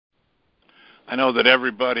I know that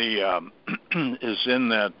everybody is in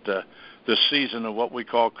that this season of what we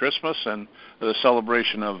call Christmas and the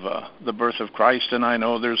celebration of the birth of Christ, and I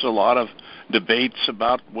know there's a lot of debates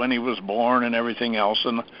about when he was born and everything else,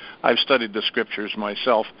 and I've studied the scriptures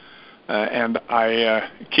myself, and I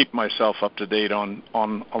keep myself up to date on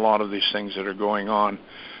a lot of these things that are going on.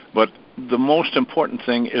 But the most important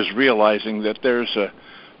thing is realizing that there's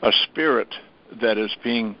a spirit that is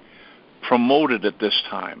being promoted at this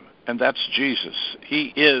time, and that's Jesus.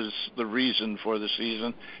 He is the reason for the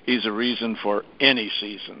season. He's a reason for any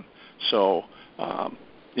season. So,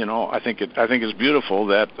 I think it's beautiful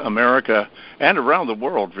that America and around the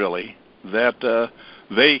world, really, that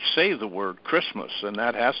they say the word Christmas, and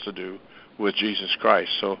that has to do with Jesus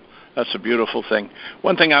Christ. So that's a beautiful thing.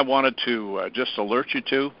 One thing I wanted to just alert you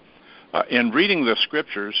to, in reading the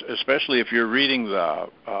scriptures, especially if you're reading the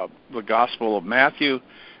Gospel of Matthew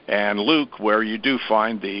and Luke, where you do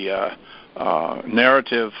find the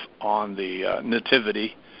narrative on the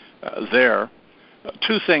nativity there,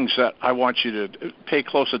 two things that I want you to pay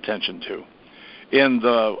close attention to. In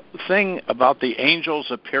the thing about the angels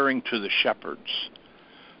appearing to the shepherds,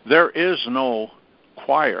 there is no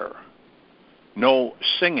choir, no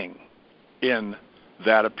singing in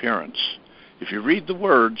that appearance. If you read the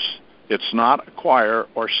words, it's not a choir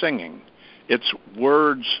or singing. It's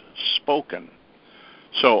words spoken.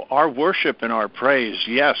 So our worship and our praise,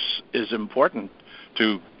 yes, is important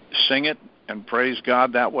to sing it and praise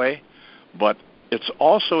God that way, but it's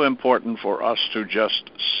also important for us to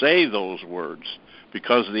just say those words,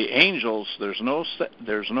 because the angels, there's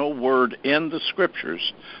no word in the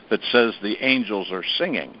scriptures that says the angels are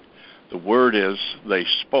singing. The word is they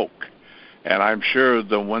spoke. And I'm sure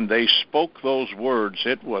that when they spoke those words,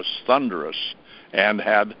 it was thunderous and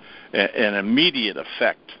had an immediate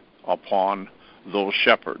effect upon those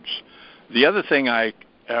shepherds. The other thing I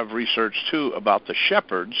have researched, too, about the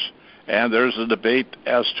shepherds, and there's a debate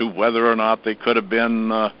as to whether or not they could have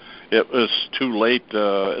been, it was too late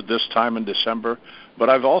this time in December, but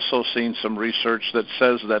I've also seen some research that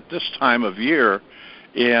says that this time of year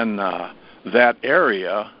in that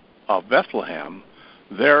area of Bethlehem,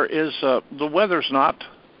 there is the weather's not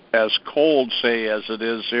as cold, say, as it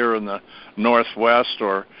is here in the Northwest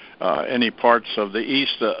or any parts of the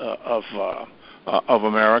east of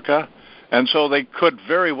America, and so they could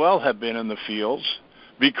very well have been in the fields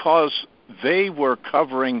because they were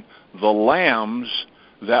covering the lambs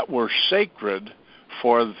that were sacred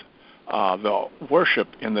for the worship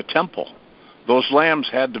in the temple. Those lambs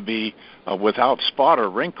had to be without spot or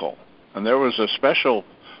wrinkle, and there was a special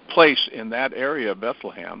place in that area of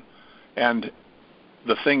Bethlehem. And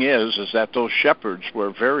the thing is that those shepherds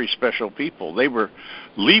were very special people. They were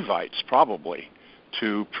Levites, probably,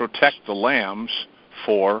 to protect the lambs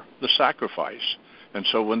for the sacrifice. And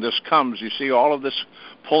so when this comes, you see all of this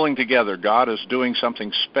pulling together. God is doing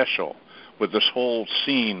something special with this whole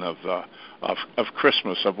scene of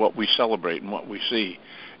Christmas, of what we celebrate and what we see.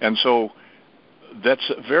 And so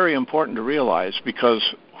that's very important to realize, because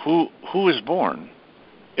who is born?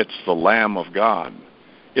 It's the Lamb of God.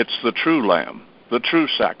 It's the true Lamb, the true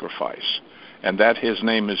sacrifice, and that his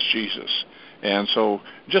name is Jesus. And so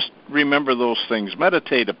just remember those things.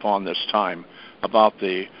 Meditate upon this time about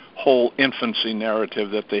the whole infancy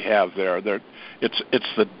narrative that they have there.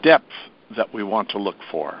 It's the depth that we want to look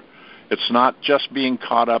for. It's not just being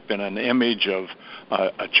caught up in an image of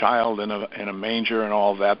a child in a manger and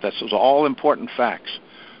all that. This is all important facts,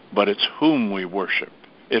 but it's whom we worship.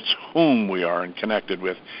 It's whom we are connected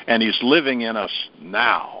with, and he's living in us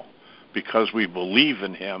now because we believe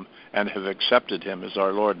in him and have accepted him as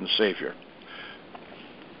our Lord and Savior.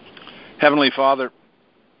 Heavenly Father,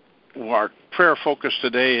 our prayer focus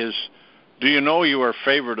today is, do you know you are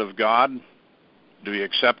favored of God? Do you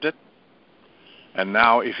accept it? And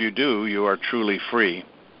now, if you do, you are truly free.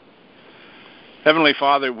 Heavenly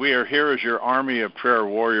Father, we are here as your army of prayer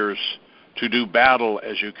warriors to do battle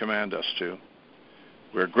as you command us to.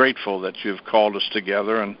 We're grateful that you've called us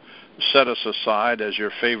together and set us aside as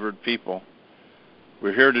your favored people.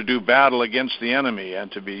 We're here to do battle against the enemy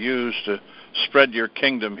and to be used to spread your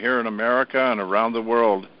kingdom here in America and around the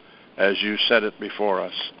world as you set it before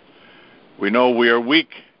us. We know we are weak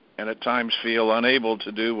and at times feel unable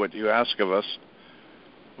to do what you ask of us,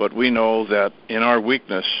 but we know that in our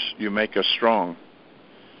weakness you make us strong.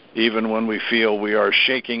 Even when we feel we are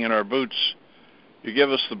shaking in our boots, you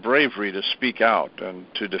give us the bravery to speak out and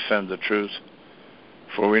to defend the truth.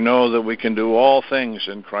 For we know that we can do all things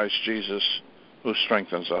in Christ Jesus who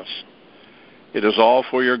strengthens us. It is all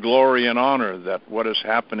for your glory and honor that what is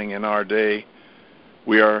happening in our day,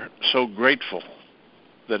 we are so grateful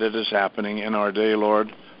that it is happening in our day,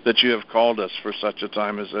 Lord, that you have called us for such a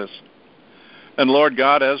time as this. And Lord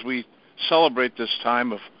God, as we celebrate this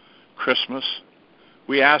time of Christmas,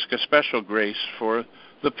 we ask a special grace for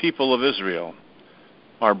the people of Israel,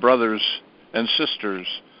 our brothers and sisters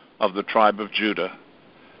of the tribe of Judah,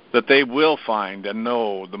 that they will find and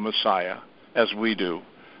know the Messiah as we do,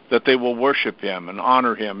 that they will worship him and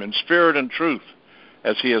honor him in spirit and truth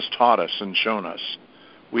as he has taught us and shown us.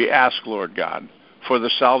 We ask, Lord God, for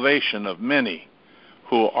the salvation of many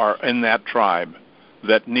who are in that tribe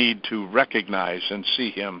that need to recognize and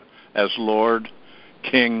see him as Lord,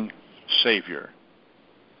 King, Savior.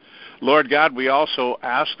 Lord God, we also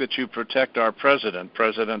ask that you protect our President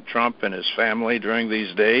Trump, and his family during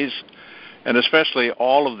these days, and especially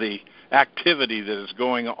all of the activity that is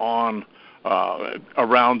going on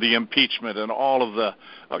around the impeachment and all of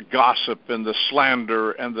the gossip and the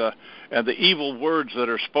slander and the evil words that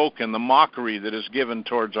are spoken, the mockery that is given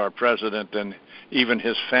towards our president and even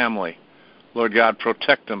his family. Lord God,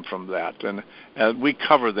 protect them from that. And we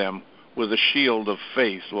cover them with a shield of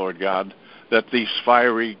faith, Lord God, that these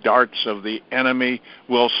fiery darts of the enemy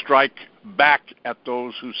will strike back at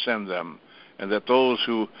those who send them, and that those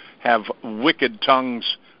who have wicked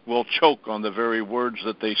tongues will choke on the very words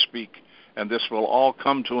that they speak. And this will all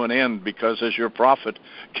come to an end, because as your prophet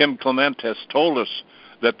Kim Clement has told us,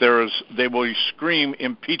 that they will scream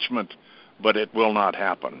impeachment, but it will not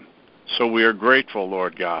happen. So we are grateful,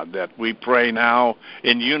 Lord God, that we pray now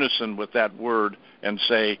in unison with that word and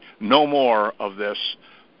say, no more of this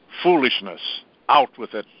foolishness. Out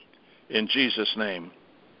with it in Jesus' name.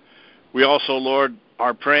 We also, Lord,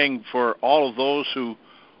 are praying for all of those who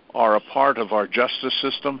are a part of our justice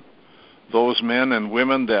system, those men and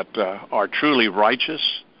women that are truly righteous,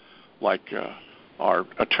 like our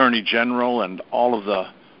Attorney General and all of the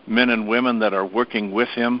men and women that are working with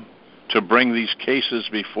him to bring these cases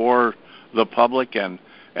before the public and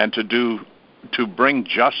to bring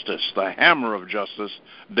justice, the hammer of justice,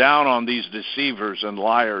 down on these deceivers and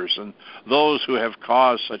liars and those who have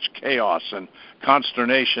caused such chaos and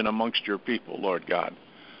consternation amongst your people, Lord God,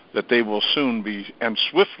 that they will soon be and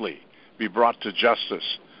swiftly be brought to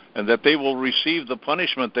justice, and that they will receive the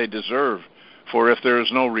punishment they deserve. For if there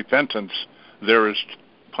is no repentance, there is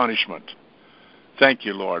punishment. Thank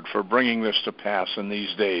you, Lord, for bringing this to pass in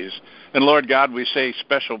these days. And Lord God, we say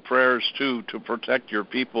special prayers, too, to protect your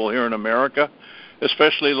people here in America,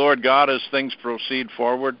 especially, Lord God, as things proceed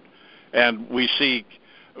forward and we see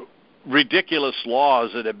ridiculous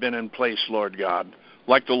laws that have been in place, Lord God,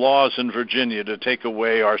 like the laws in Virginia to take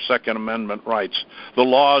away our Second Amendment rights, the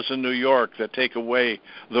laws in New York that take away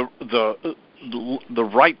the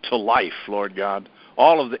right to life, Lord God,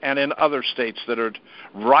 and in other states that are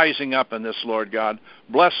rising up in this, Lord God.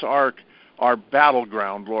 Bless our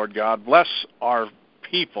battleground, Lord God. Bless our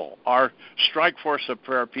people, our Strike Force of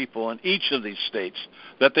Prayer people in each of these states,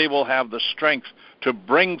 that they will have the strength to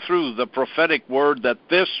bring through the prophetic word that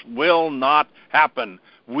this will not happen.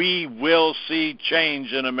 We will see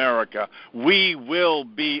change in America. We will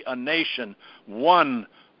be a nation, one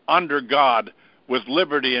under God, with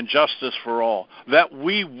liberty and justice for all, that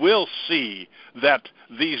we will see that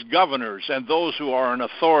these governors and those who are in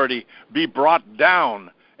authority be brought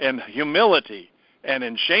down in humility and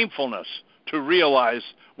in shamefulness to realize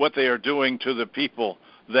what they are doing to the people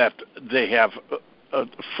that they have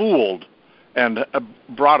fooled and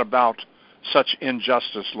brought about such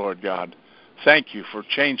injustice, Lord God. Thank you for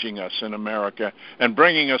changing us in America and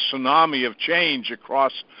bringing a tsunami of change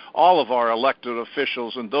across all of our elected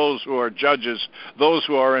officials and those who are judges, those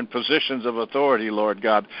who are in positions of authority, Lord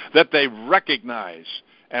God, that they recognize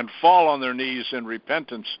and fall on their knees in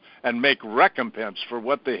repentance and make recompense for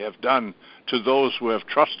what they have done to those who have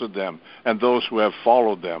trusted them and those who have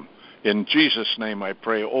followed them. In Jesus' name I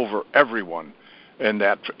pray over everyone in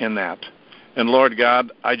that. And Lord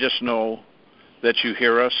God, I just know that you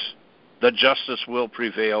hear us, that justice will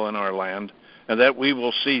prevail in our land, and that we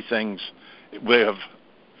will see things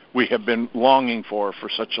we have been longing for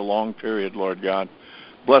such a long period, Lord God.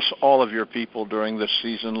 Bless all of your people during this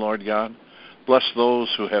season, Lord God. Bless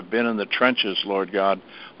those who have been in the trenches, Lord God.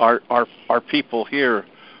 Our people here,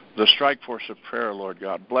 the Strike Force of Prayer, Lord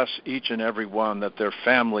God. Bless each and every one, that their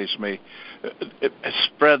families may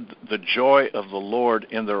spread the joy of the Lord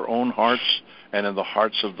in their own hearts and in the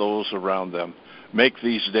hearts of those around them. Make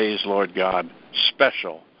these days, Lord God,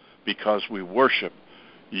 special, because we worship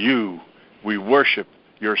you. We worship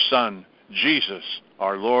your Son, Jesus,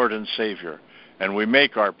 our Lord and Savior. And we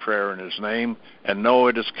make our prayer in his name and know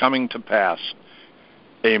it is coming to pass.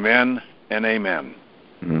 Amen and amen.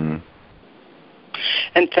 Mm-hmm.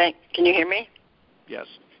 And can you hear me? Yes.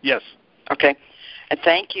 Yes. Okay. And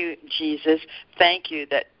thank you, Jesus. Thank you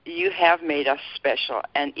that you have made us special,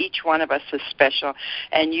 and each one of us is special,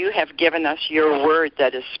 and you have given us your word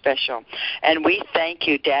that is special. And we thank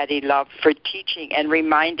you, Daddy Love, for teaching and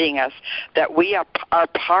reminding us that we are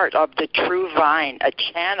part of the true vine, a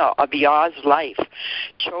channel of Yah's life,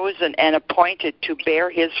 chosen and appointed to bear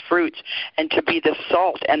his fruits and to be the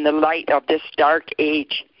salt and the light of this dark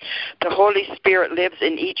age. The Holy Spirit lives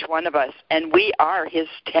in each one of us, and we are his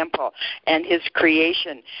temple and his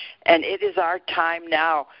creation. And it is our time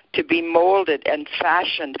now to be molded and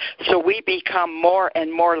fashioned so we become more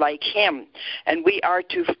and more like him. And we are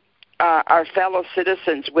to our fellow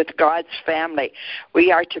citizens with God's family.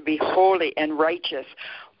 We are to be holy and righteous.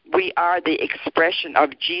 We are the expression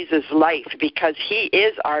of Jesus' life because he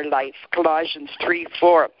is our life, Colossians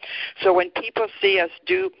 3:4. So when people see us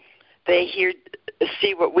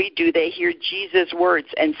see what we do, they hear Jesus' words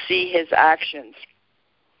and see his actions.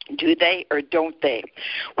 Do they or don't they?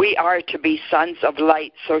 We are to be sons of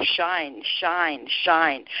light, so shine, shine,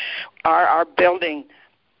 shine. Are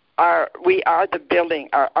we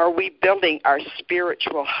building our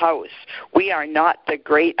spiritual house? We are not the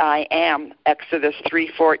great I am, Exodus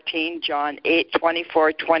 3:14, John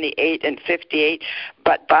 8:24, 28, and 58,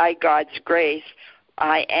 but by God's grace,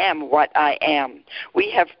 I am what I am. We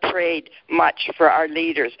have prayed much for our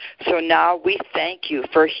leaders, so now we thank you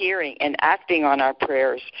for hearing and acting on our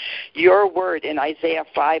prayers. Your word in Isaiah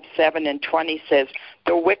 5:7 and 20 says,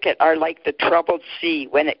 the wicked are like the troubled sea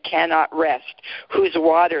when it cannot rest, whose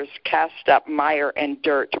waters cast up mire and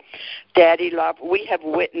dirt. Daddy Love, we have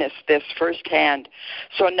witnessed this firsthand.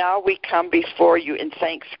 So now we come before you in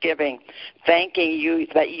thanksgiving, thanking you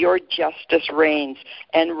that your justice reigns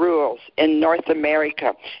and rules in North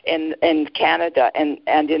America, in Canada, and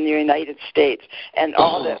in the United States. And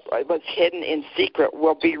all that was hidden in secret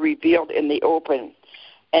will be revealed in the open.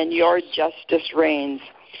 And your justice reigns.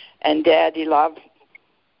 And Daddy Love,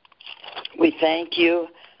 we thank you.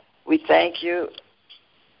 We thank you.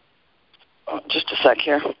 Just a sec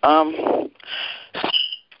here.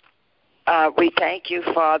 We thank you,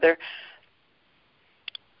 Father,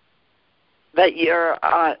 that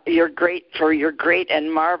you're great for your great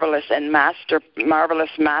and marvelous master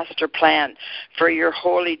plan for your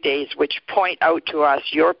holy days, which point out to us,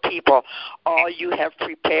 your people, all you have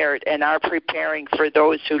prepared and are preparing for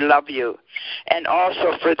those who love you, and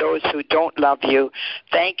also for those who don't love you.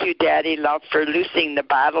 Thank you, Daddy Love, for loosing the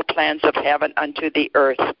battle plans of heaven unto the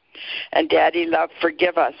earth. And Daddy Love,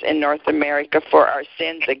 forgive us in North America for our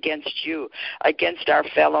sins against you, against our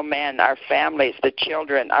fellow men, our families, the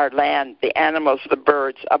children, our land, the animals, the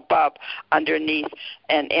birds, above, underneath,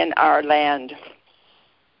 and in our land.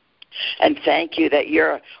 And thank you that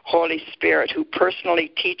your Holy Spirit, who personally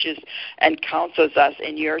teaches and counsels us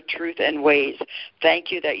in your truth and ways, thank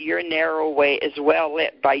you that your narrow way is well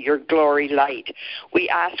lit by your glory light. We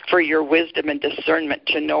ask for your wisdom and discernment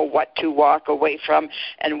to know what to walk away from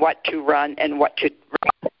and what to run and what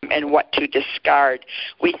to discard.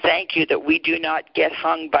 We thank you that we do not get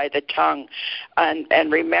hung by the tongue,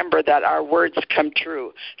 and remember that our words come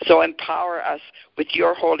true. So empower us with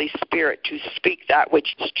your Holy Spirit to speak that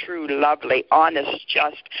which is true, lovely, honest,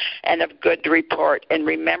 just, and of good report. And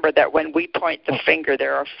remember that when we point the finger,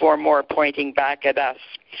 there are 4 more pointing back at us.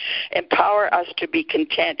 Empower us to be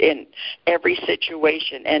content in every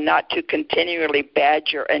situation and not to continually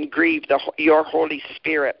badger and grieve your Holy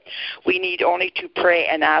Spirit. We need only to pray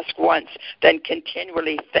and ask once, then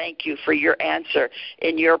continually thank you for your answer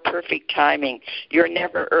in your perfect timing. You're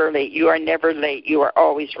never early. You are never late. You are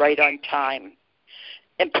always right on time.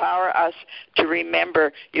 Empower us to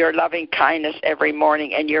remember your loving kindness every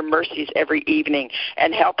morning and your mercies every evening,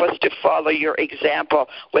 and help us to follow your example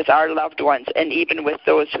with our loved ones and even with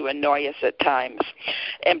those who annoy us at times.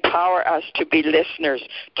 Empower us to be listeners,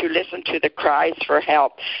 to listen to the cries for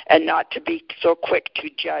help, and not to be so quick to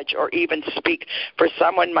judge or even speak, for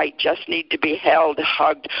someone might just need to be held,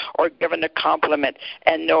 hugged, or given a compliment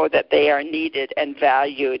and know that they are needed and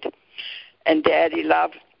valued. And Daddy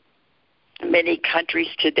Love, many countries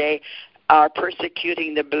today are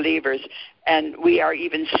persecuting the believers, and we are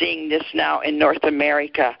even seeing this now in North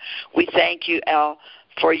America. We thank you, El,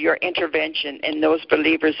 for your intervention in those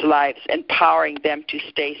believers' lives, empowering them to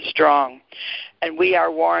stay strong. And we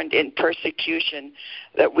are warned in persecution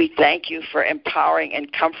that we thank you for empowering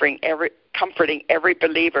and comforting every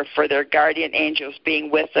believer, for their guardian angels being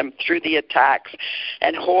with them through the attacks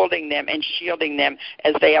and holding them and shielding them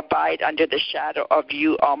as they abide under the shadow of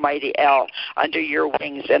you, Almighty El, under your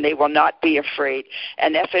wings, and they will not be afraid.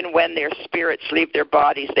 And if and when their spirits leave their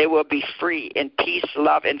bodies, they will be free in peace,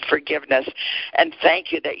 love, and forgiveness. And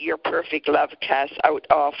thank you that your perfect love casts out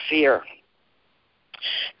all fear.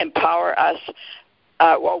 Empower us.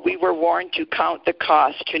 We were warned to count the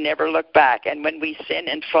cost, to never look back. And when we sin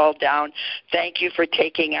and fall down, thank you for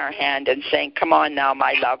taking our hand and saying, come on now,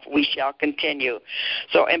 my love, we shall continue.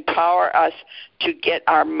 So empower us to get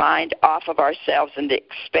our mind off of ourselves and to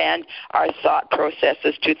expand our thought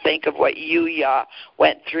processes to think of what you, Yah,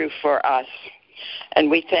 went through for us. And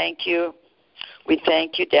we thank you. We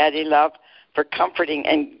thank you, Daddy Love, for comforting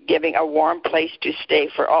and giving a warm place to stay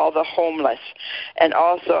for all the homeless. And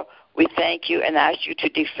also, we thank you and ask you to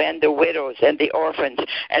defend the widows and the orphans.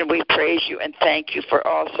 And we praise you and thank you for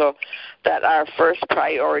also that our first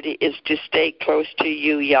priority is to stay close to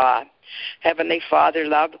you, Yah. Heavenly Father,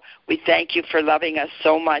 love, we thank you for loving us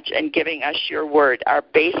so much and giving us your word, our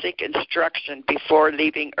basic instruction before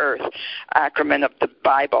leaving earth, acronym of the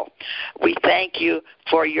Bible. We thank you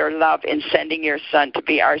for your love in sending your Son to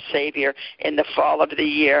be our Savior in the fall of the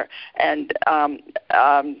year. And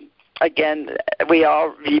again, we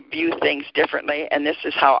all view things differently, and this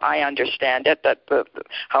is how I understand it,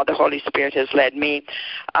 how the Holy Spirit has led me,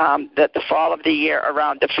 that the fall of the year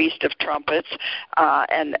around the Feast of Trumpets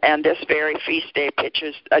and this very feast day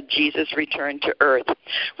pictures Jesus' return to earth.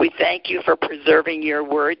 We thank you for preserving your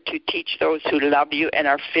word to teach those who love you and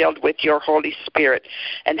are filled with your Holy Spirit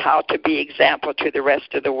and how to be example to the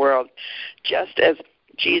rest of the world. Just as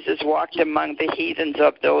Jesus walked among the heathens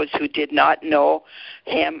of those who did not know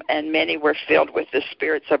him, and many were filled with the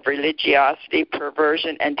spirits of religiosity,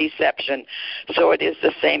 perversion, and deception. So it is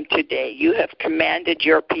the same today. You have commanded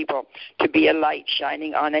your people to be a light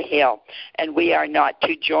shining on a hill, and we are not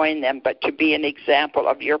to join them, but to be an example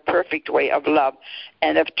of your perfect way of love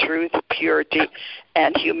and of truth, purity,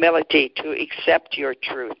 and humility, to accept your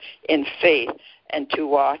truth in faith and to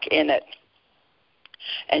walk in it.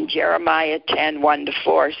 And Jeremiah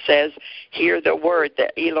 10:1-4 says, hear the word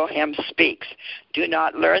that Elohim speaks. Do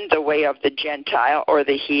not learn the way of the Gentile or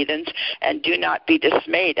the heathens, and do not be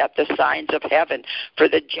dismayed at the signs of heaven, for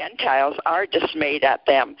the Gentiles are dismayed at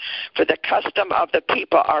them. For the custom of the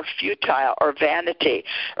people are futile or vanity,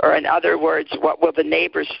 or in other words, what will the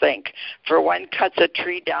neighbors think? For one cuts a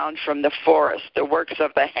tree down from the forest, the works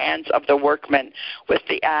of the hands of the workmen with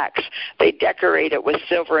the axe. They decorate it with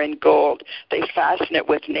silver and gold. They fasten it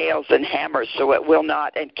with nails and hammers, so it will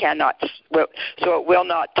not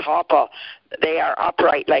topple. They are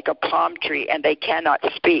upright like a palm tree, and they cannot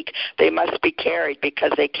speak. They must be carried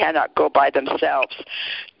because they cannot go by themselves.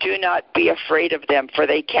 Do not be afraid of them, for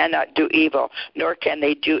they cannot do evil, nor can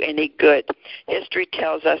they do any good. History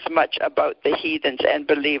tells us much about the heathens and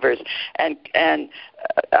believers, and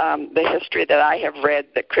the history that I have read,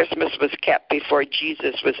 that Christmas was kept before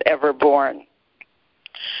Jesus was ever born.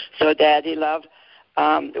 So, Daddy Love,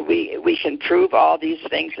 we can prove all these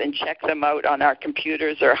things and check them out on our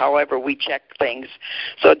computers or however we check things.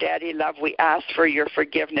 So, Daddy Love, we ask for your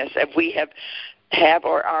forgiveness if we have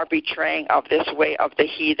or are betraying of this way of the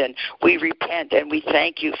heathen. We repent and we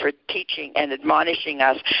thank you for teaching and admonishing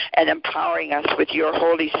us and empowering us with your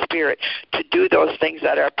Holy Spirit to do those things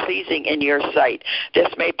that are pleasing in your sight. This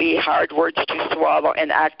may be hard words to swallow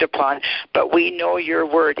and act upon, but we know your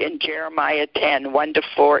word in Jeremiah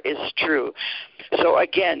 10:1-4 is true. So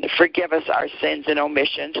again, forgive us our sins and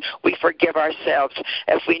omissions. We forgive ourselves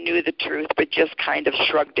if we knew the truth but just kind of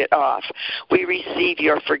shrugged it off. We receive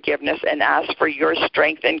your forgiveness and ask for your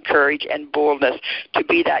strength and courage and boldness to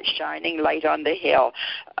be that shining light on the hill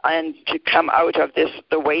and to come out of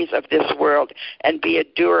the ways of this world and be a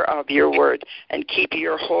doer of your word and keep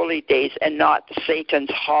your holy days and not Satan's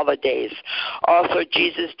holidays. Also,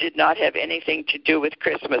 Jesus did not have anything to do with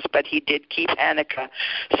Christmas, but he did keep Hanukkah.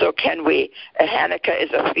 So can we? Hanukkah is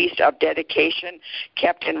a feast of dedication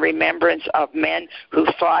kept in remembrance of men who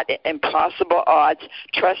fought impossible odds,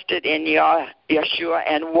 trusted in Yeshua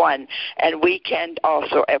and won. And we can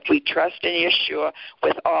also, if we trust in Yeshua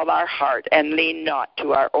with all our heart and lean not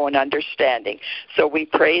to our own understanding. So we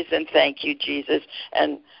praise and thank you, Jesus,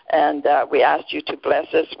 and we ask you to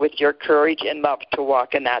bless us with your courage and love to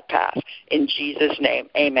walk in that path. In Jesus' name,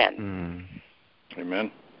 amen.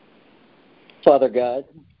 Amen. Father God,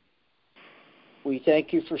 we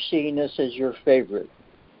thank you for seeing us as your favorite.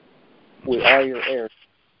 We are your heirs.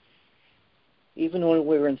 Even when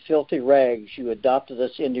we were in filthy rags, you adopted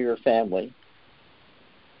us into your family.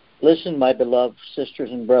 Listen, my beloved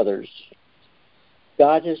sisters and brothers.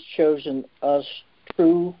 God has chosen us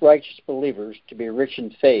true, righteous believers to be rich in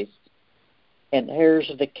faith and heirs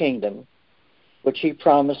of the kingdom, which he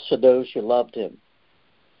promised to those who loved him.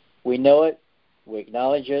 We know it, we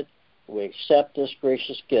acknowledge it, we accept this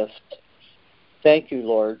gracious gift. Thank you,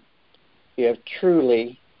 Lord. You have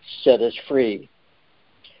truly set us free.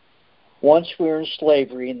 Once we were in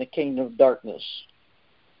slavery in the kingdom of darkness,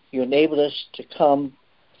 You enabled us to come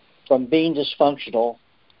from being dysfunctional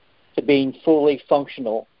to being fully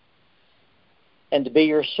functional and to be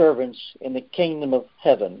your servants in the kingdom of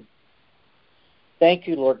heaven. Thank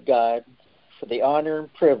you, Lord God, for the honor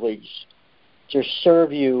and privilege to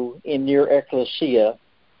serve you in your ecclesia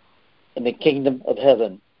in the kingdom of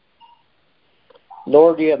heaven.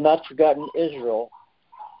 Lord, you have not forgotten Israel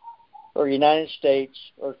or United States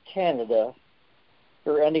or Canada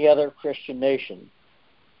or any other Christian nation.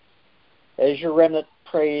 As your remnant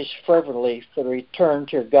prays fervently for the return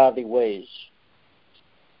to your godly ways,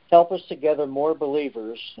 help us to gather more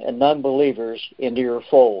believers and non-believers into your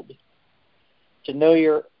fold, to know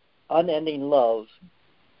your unending love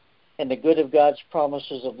and the good of God's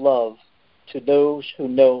promises of love to those who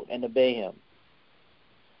know and obey him.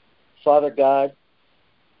 Father God,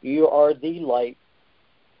 you are the light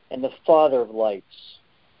and the Father of lights.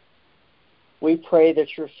 We pray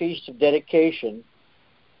that your feast of dedication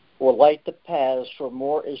will light the paths for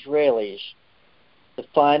more Israelis to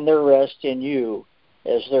find their rest in you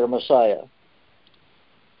as their Messiah.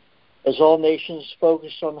 As all nations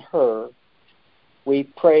focus on her, we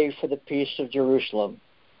pray for the peace of Jerusalem.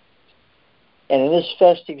 And in this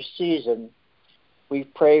festive season, we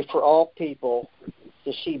pray for all people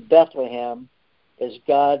to see Bethlehem as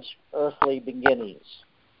God's earthly beginnings.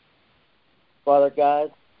 Father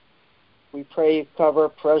God, we pray you cover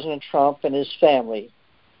President Trump and his family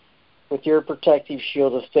with your protective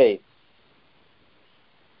shield of faith.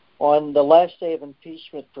 On the last day of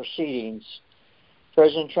impeachment proceedings,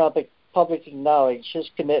 President Trump publicly acknowledged his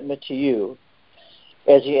commitment to you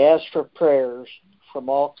as he asked for prayers from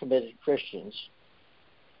all committed Christians.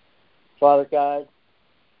 Father God,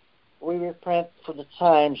 we repent for the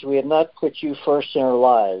times we have not put you first in our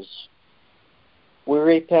lives. We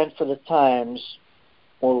repent for the times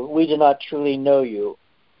when we do not truly know you.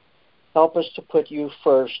 Help us to put you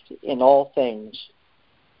first in all things,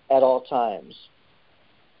 at all times.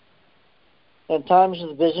 In times of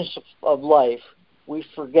the business of life, we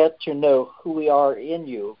forget to know who we are in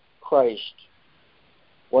you, Christ.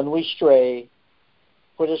 When we stray,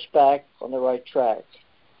 put us back on the right track.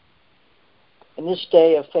 In this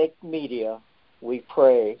day of fake media, we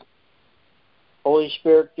pray, Holy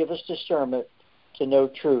Spirit, give us discernment to know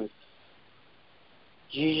truth.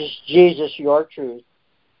 Jesus, you are truth,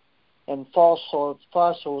 and falsehoods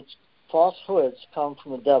come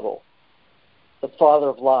from the devil, the father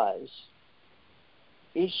of lies.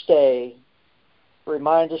 Each day,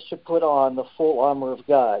 remind us to put on the full armor of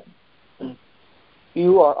God.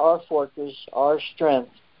 You are our fortress, our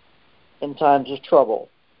strength in times of trouble.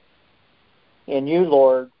 In you,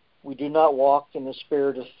 Lord, we do not walk in the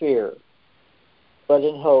spirit of fear, but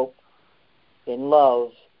in hope, in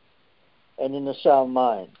love, and in a sound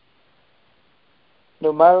mind.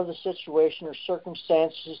 No matter the situation or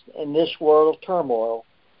circumstances in this world of turmoil,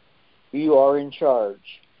 you are in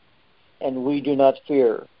charge, and we do not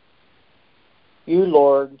fear. You,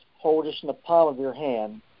 Lord, hold us in the palm of your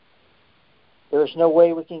hand. There is no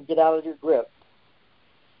way we can get out of your grip.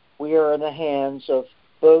 We are in the hands of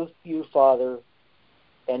both you, Father,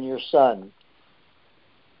 and your Son.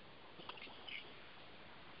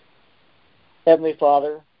 Heavenly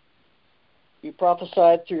Father, you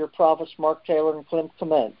prophesied through your prophets Mark Taylor and Clint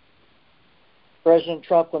Clement. President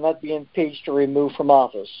Trump will not be impeached or removed from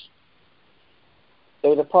office.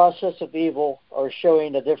 Though the process of evil are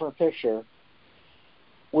showing a different picture,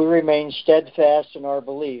 we remain steadfast in our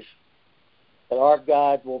belief that our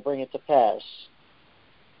God will bring it to pass.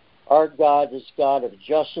 Our God is God of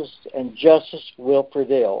justice, and justice will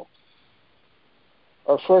prevail.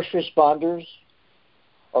 Our first responders,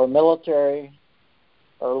 our military,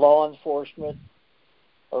 our law enforcement,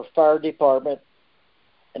 our fire department,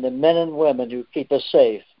 and the men and women who keep us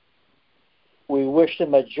safe, we wish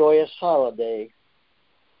them a joyous holiday.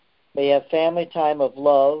 May have family time of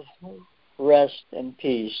love, rest, and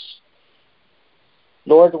peace.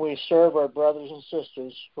 Lord, we serve our brothers and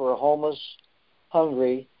sisters who are homeless,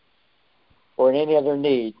 hungry, or in any other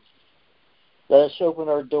need. Let us open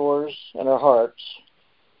our doors and our hearts,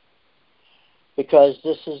 because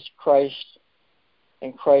this is Christ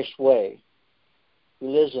and Christ's way, who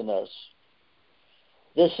lives in us.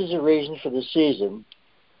 This is a reason for the season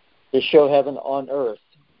to show heaven on earth.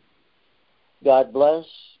 God bless.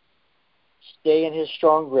 Stay in his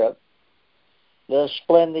strong grip. Let us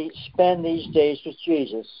spend these days with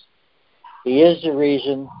Jesus. He is the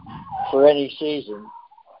reason for any season.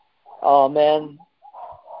 Amen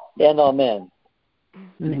and amen.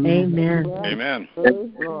 Amen. Amen.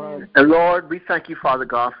 And Lord, we thank you, Father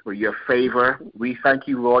God, for your favor. We thank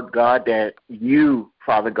you, Lord God, that you,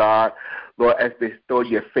 Father God, Lord, has bestowed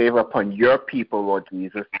your favor upon your people, Lord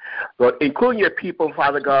Jesus. Lord, including your people,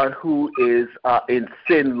 Father God, who is in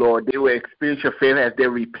sin, Lord, they will experience your favor as they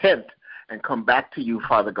repent and come back to you,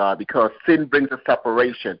 Father God, because sin brings a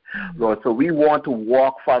separation, Lord. So we want to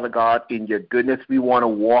walk, Father God, in your goodness. We want to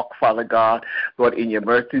walk, Father God, Lord, in your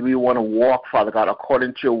mercy. We want to walk, Father God,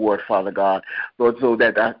 according to your word, Father God, Lord, so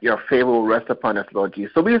that your favor will rest upon us, Lord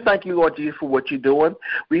Jesus. So we thank you, Lord Jesus, for what you're doing.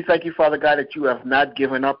 We thank you, Father God, that you have not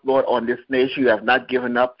given up, Lord, on this nation. You have not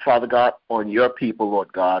given up, Father God, on your people,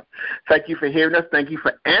 Lord God. Thank you for hearing us. Thank you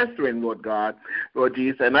for answering, Lord God, Lord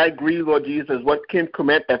Jesus. And I agree, Lord Jesus, what Kim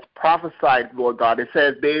Clement has prophesied, Lord God. It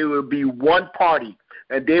says they will be one party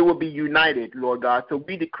and they will be united, Lord God. So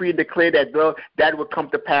we decree and declare that, Lord, that will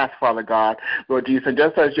come to pass, Father God, Lord Jesus. And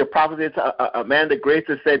just as your prophet, Amanda Grace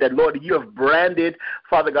has said that, Lord, you have branded,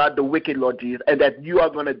 Father God, the wicked, Lord Jesus, and that you are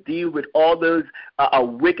going to deal with all those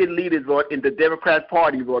wicked leaders, Lord, in the Democrat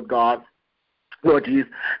Party, Lord God. Lord Jesus.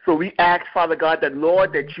 So we ask, Father God, that,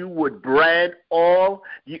 Lord, that you would brand all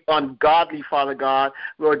the ungodly, Father God,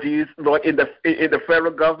 Lord Jesus, Lord, in the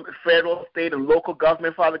federal government, federal, state, and local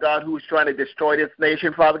government, Father God, who is trying to destroy this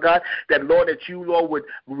nation, Father God, that, Lord, that you, Lord, would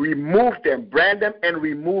remove them, brand them, and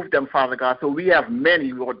remove them, Father God. So we have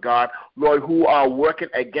many, Lord God, Lord, who are working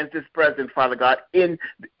against this president, Father God,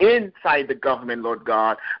 inside the government, Lord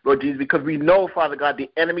God, Lord Jesus, because we know, Father God, the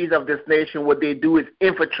enemies of this nation, what they do is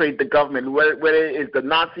infiltrate the government, whether it is the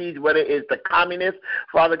Nazis, whether it is the communists,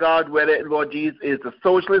 Father God, whether, Lord Jesus, is the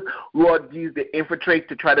socialists, Lord Jesus, they infiltrate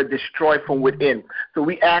to try to destroy from within. So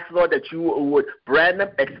we ask, Lord, that you would brand them,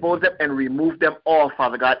 expose them, and remove them all,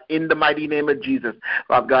 Father God, in the mighty name of Jesus,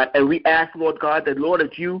 Father God. And we ask, Lord God, that, Lord,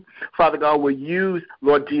 that you, Father God, will use,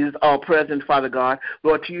 Lord Jesus, our president, Father God,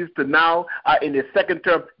 Lord Jesus, to now, in his second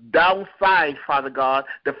term, downsize, Father God,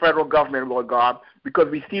 the federal government, Lord God, because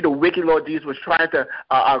we see the wicked, Lord Jesus, was trying to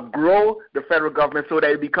grow the federal government so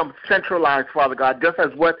that it becomes centralized, Father God, just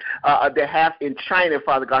as what they have in China,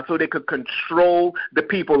 Father God, so they could control the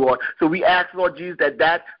people, Lord. So we ask, Lord Jesus,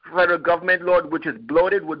 that federal government, Lord, which is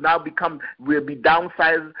bloated, will be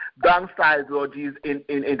downsized, Lord Jesus, in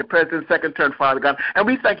the president's second term, Father God. And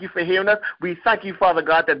we thank you for hearing us. We thank you, Father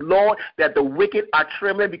God, that, Lord, that the wicked are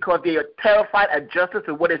trembling because they are terrified at justice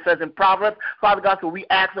and what it says in Proverbs, Father God. So we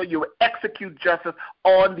ask, Lord, you will execute justice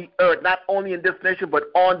on the earth, not only in this nation, but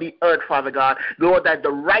on the earth, Father God. Lord, that the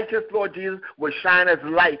righteous, Lord Jesus, will shine as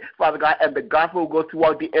light, Father God, and the gospel will go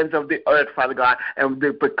throughout the ends of the earth, Father God, and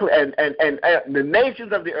the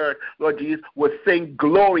nations of the earth, Lord Jesus, will sing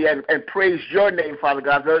glory and praise your name, Father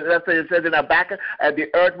God. That's what it says in Habakkuk, and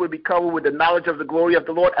the earth will be covered with the knowledge of the glory of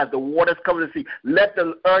the Lord as the waters cover the sea. Let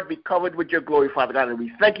the earth be covered with your glory, Father God. And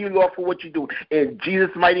we thank you, Lord, for what you do. In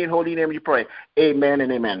Jesus' mighty and holy name we pray. Amen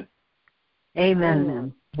and amen.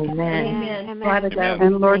 Amen. Amen. Amen. Amen. Father God,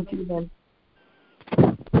 And Lord,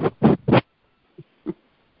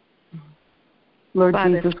 Lord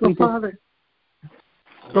Father, Jesus,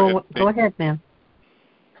 go ahead, ma'am.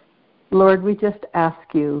 Lord, we just ask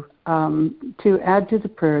you to add to the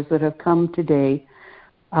prayers that have come today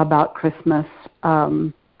about Christmas.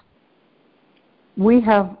 We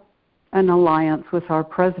have an alliance with our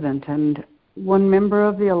president, and one member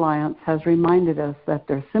of the alliance has reminded us that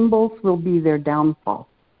their symbols will be their downfall.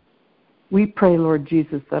 We pray, Lord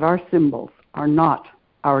Jesus, that our symbols are not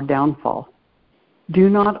our downfall. Do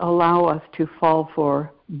not allow us to fall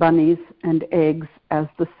for bunnies and eggs as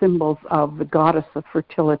the symbols of the goddess of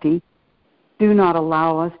fertility. Do not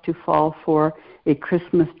allow us to fall for a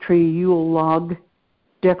Christmas tree Yule log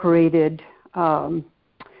decorated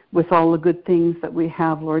with all the good things that we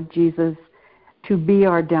have, Lord Jesus, to be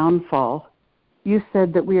our downfall. You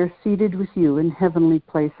said that we are seated with you in heavenly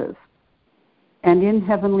places. And in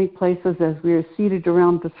heavenly places, as we are seated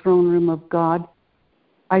around the throne room of God,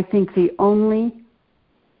 I think the only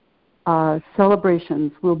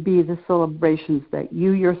celebrations will be the celebrations that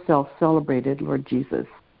you yourself celebrated, Lord Jesus.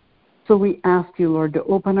 So we ask you, Lord, to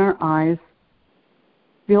open our eyes,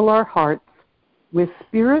 fill our hearts with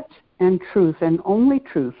spirit and truth, and only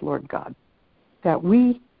truth, Lord God, that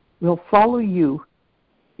we will follow you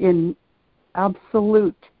in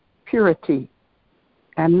absolute purity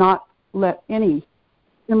and not let any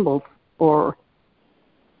symbols or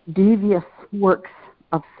devious works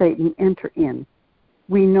of Satan enter in.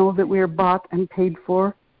 We know that we are bought and paid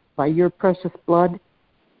for by your precious blood.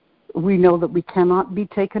 We know that we cannot be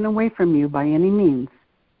taken away from you by any means,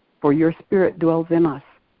 for your Spirit dwells in us.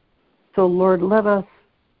 So, Lord, let us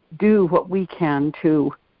do what we can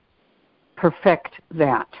to perfect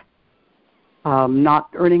that. not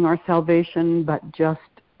earning our salvation, but just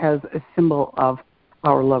as a symbol of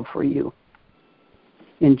our love for you.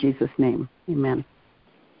 In Jesus' name, amen.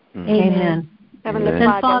 Amen. Heavenly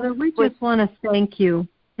And Father, we just want to thank you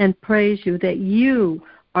and praise you that you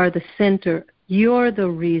are the center. You're the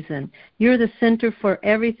reason. You're the center for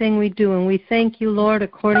everything we do. And we thank you, Lord,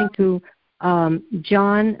 according to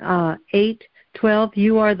John 8:12,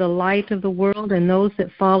 you are the light of the world, and those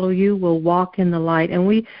that follow you will walk in the light. And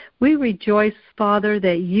we rejoice, Father,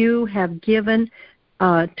 that you have given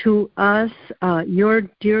to us your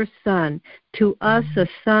dear Son. To us a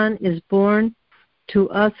son is born. To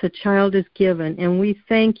us a child is given. And we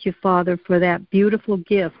thank you, Father, for that beautiful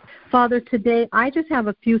gift. Father, today I just have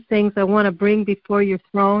a few things I want to bring before your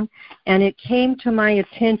throne. And it came to my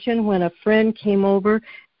attention when a friend came over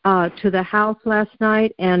to the house last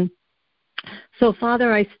night. And so,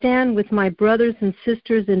 Father, I stand with my brothers and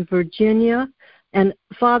sisters in Virginia. And,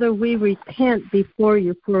 Father, we repent before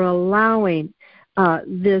you for allowing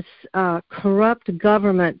this corrupt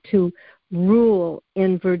government to rule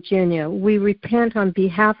in Virginia. We repent on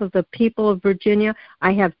behalf of the people of Virginia.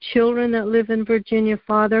 I have children that live in Virginia,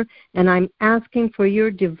 Father, and I'm asking for your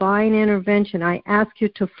divine intervention. I ask you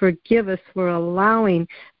to forgive us for allowing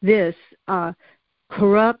this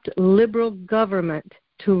corrupt liberal government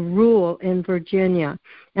to rule in Virginia.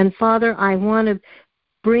 And Father, I want to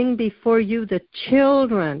bring before you the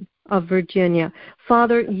children of Virginia.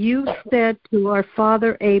 Father, you said to our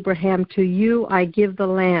father Abraham, to you I give the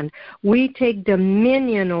land. We take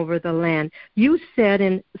dominion over the land. You said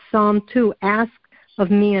in Psalm 2, ask of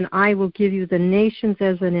me and I will give you the nations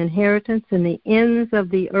as an inheritance and the ends of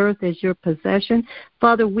the earth as your possession.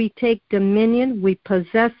 Father, we take dominion, we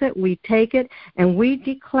possess it, we take it, and we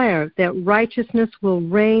declare that righteousness will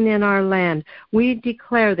reign in our land. We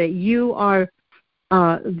declare that you are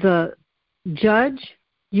the judge,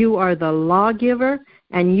 you are the lawgiver,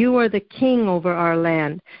 and you are the king over our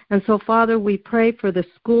land. And so, Father, we pray for the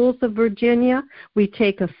schools of Virginia. We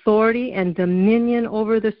take authority and dominion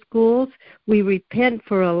over the schools. We repent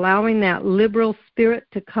for allowing that liberal spirit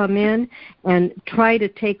to come in and try to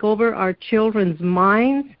take over our children's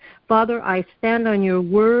minds. Father, I stand on your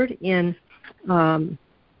word in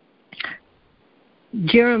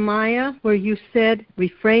Jeremiah, where you said,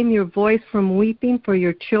 refrain your voice from weeping, for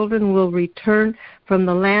your children will return from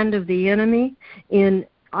the land of the enemy. In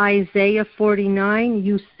Isaiah 49,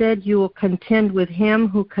 you said you will contend with him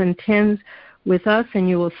who contends with us, and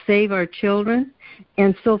you will save our children.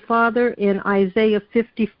 And so, Father, in Isaiah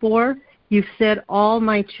 54, you said, all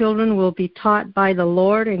my children will be taught by the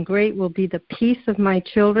Lord, and great will be the peace of my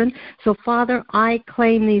children. So, Father, I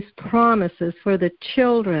claim these promises for the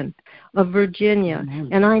children of Virginia.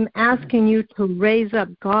 And I'm asking you to raise up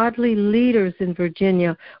godly leaders in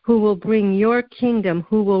Virginia who will bring your kingdom,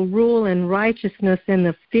 who will rule in righteousness and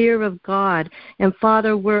the fear of God. And,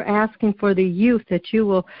 Father, we're asking for the youth that you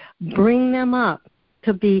will bring them up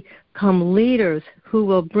to become leaders who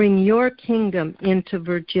will bring your kingdom into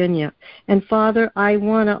Virginia. And, Father, I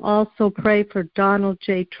want to also pray for Donald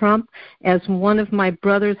J. Trump. As one of my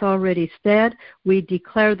brothers already said, we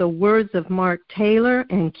declare the words of Mark Taylor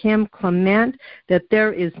and Kim Clement that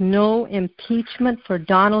there is no impeachment for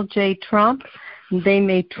Donald J. Trump. They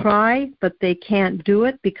may try, but they can't do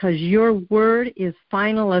it because your word is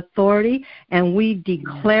final authority, and we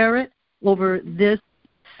declare it over this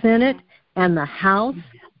Senate and the House.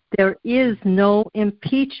 There is no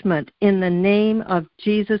impeachment in the name of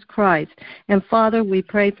Jesus Christ. And, Father, we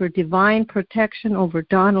pray for divine protection over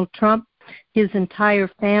Donald Trump, his entire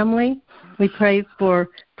family. We pray for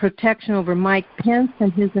protection over Mike Pence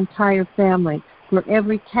and his entire family, for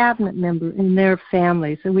every cabinet member and their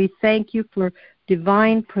families. And we thank you for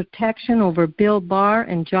divine protection over Bill Barr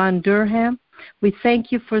and John Durham. We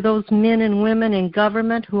thank you for those men and women in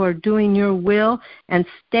government who are doing your will and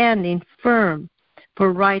standing firm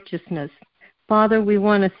for righteousness. Father, we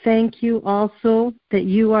want to thank you also that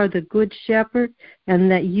you are the good shepherd and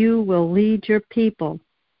that you will lead your people.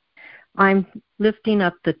 I'm lifting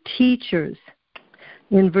up the teachers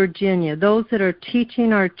in Virginia, those that are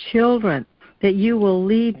teaching our children, that you will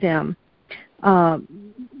lead them.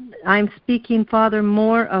 I'm speaking, Father,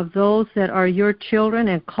 more of those that are your children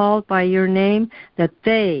and called by your name, that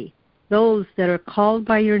those that are called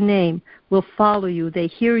by your name, will follow you. They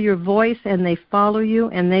hear your voice and they follow you,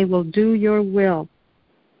 and they will do your will.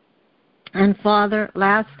 And, Father,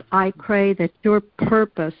 last, I pray that your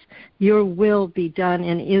purpose, your will be done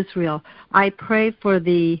in Israel. I pray for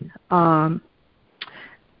the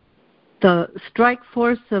strike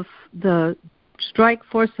force of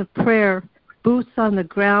prayer, boots on the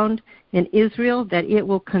ground in Israel, that it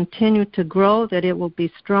will continue to grow, that it will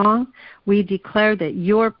be strong. We declare that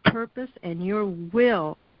your purpose and your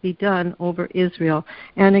will be done over Israel.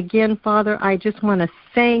 And again, Father, I just want to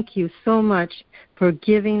thank you so much for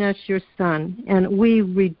giving us your Son. And we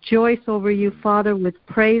rejoice over you, Father, with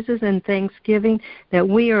praises and thanksgiving that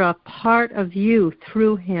we are a part of you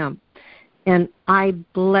through him. And I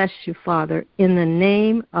bless you, Father, in the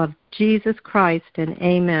name of Jesus Christ, and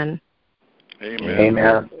amen. Amen.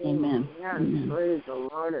 Amen. Amen. Amen. Praise the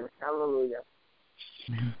Lord and hallelujah.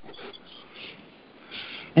 Amen.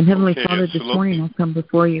 And Heavenly Okay, Father, this morning I come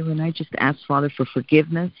before you and I just ask, Father, for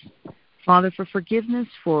forgiveness. Father, for forgiveness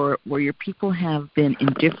for where your people have been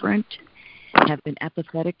indifferent, have been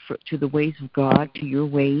apathetic to the ways of God, to your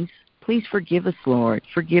ways. Please forgive us, Lord.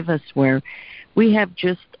 Forgive us where we have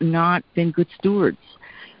just not been good stewards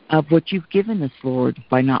of what you've given us, Lord,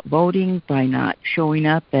 by not voting, by not showing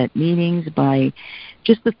up at meetings, by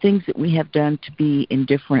just the things that we have done to be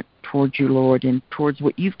indifferent towards you, Lord, and towards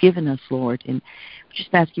what you've given us, Lord. And we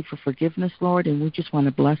just ask you for forgiveness, Lord, and we just want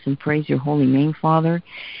to bless and praise your holy name, Father.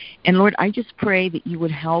 And, Lord, I just pray that you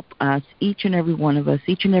would help us, each and every one of us,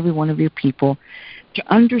 each and every one of your people,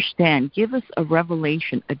 to understand, give us a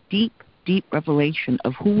revelation, a deep, deep revelation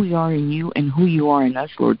of who we are in you and who you are in us,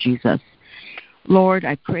 Lord Jesus. Lord,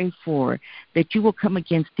 I pray for that you will come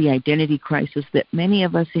against the identity crisis that many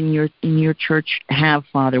of us in your church have,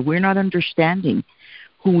 Father. We're not understanding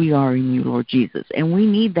who we are in you, Lord Jesus. And we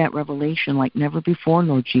need that revelation like never before,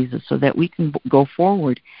 Lord Jesus, so that we can go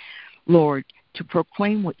forward, Lord, to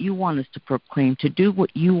proclaim what you want us to proclaim, to do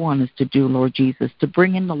what you want us to do, Lord Jesus, to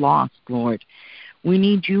bring in the lost, Lord. We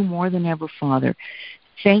need you more than ever, Father.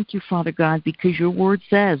 Thank you, Father God, because your word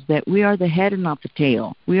says that we are the head and not the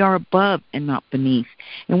tail. We are above and not beneath.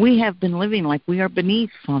 And we have been living like we are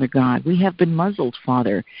beneath, Father God. We have been muzzled,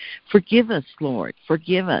 Father. Forgive us, Lord.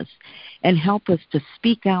 Forgive us. And help us to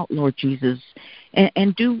speak out, Lord Jesus,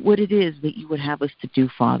 and do what it is that you would have us to do,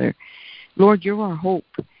 Father. Lord, you're our hope.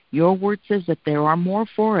 Your word says that there are more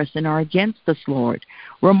for us than are against us, Lord.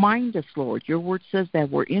 Remind us, Lord. Your word says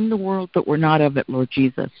that we're in the world, but we're not of it, Lord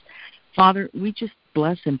Jesus. Father, we just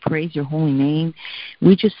bless and praise your holy name.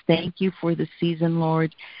 We just thank you for this season,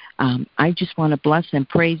 Lord. I just want to bless and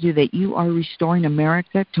praise you that you are restoring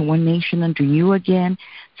America to one nation under you again.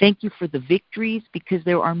 Thank you for the victories, because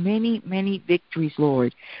there are many, many victories,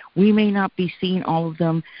 Lord. We may not be seeing all of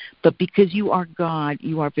them, but because you are God,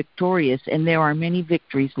 you are victorious, and there are many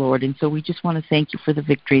victories, Lord. And so we just want to thank you for the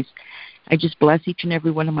victories. I just bless each and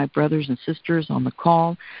every one of my brothers and sisters on the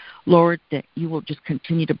call. Lord, that you will just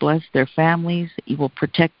continue to bless their families, that you will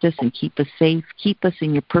protect us and keep us safe, keep us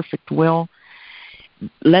in your perfect will.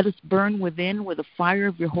 Let us burn within with the fire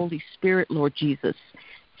of your Holy Spirit, Lord Jesus.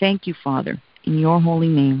 Thank you, Father. In your holy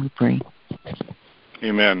name we pray.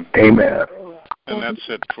 Amen. Amen. And that's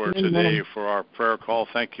it for today for our prayer call.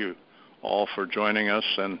 Thank you all for joining us,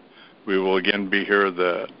 and we will again be here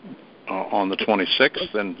on the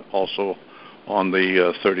 26th and also on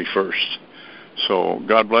the 31st. So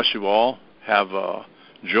God bless you all. Have a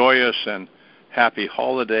joyous and happy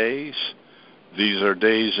holidays. These are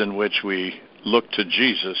days in which we look to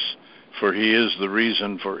Jesus, for he is the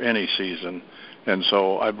reason for any season. And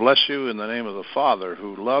so I bless you in the name of the Father,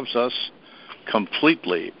 who loves us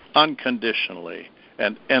completely, unconditionally,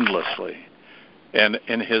 and endlessly, and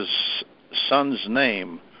in his Son's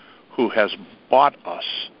name, who has bought us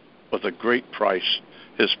with a great price,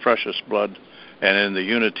 his precious blood, and in the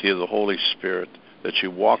unity of the Holy Spirit, that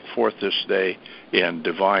you walk forth this day in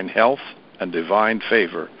divine health and divine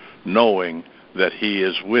favor, knowing that he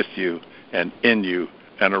is with you and in you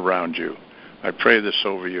and around you. I pray this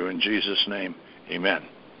over you in Jesus' name. Amen.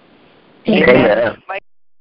 Amen.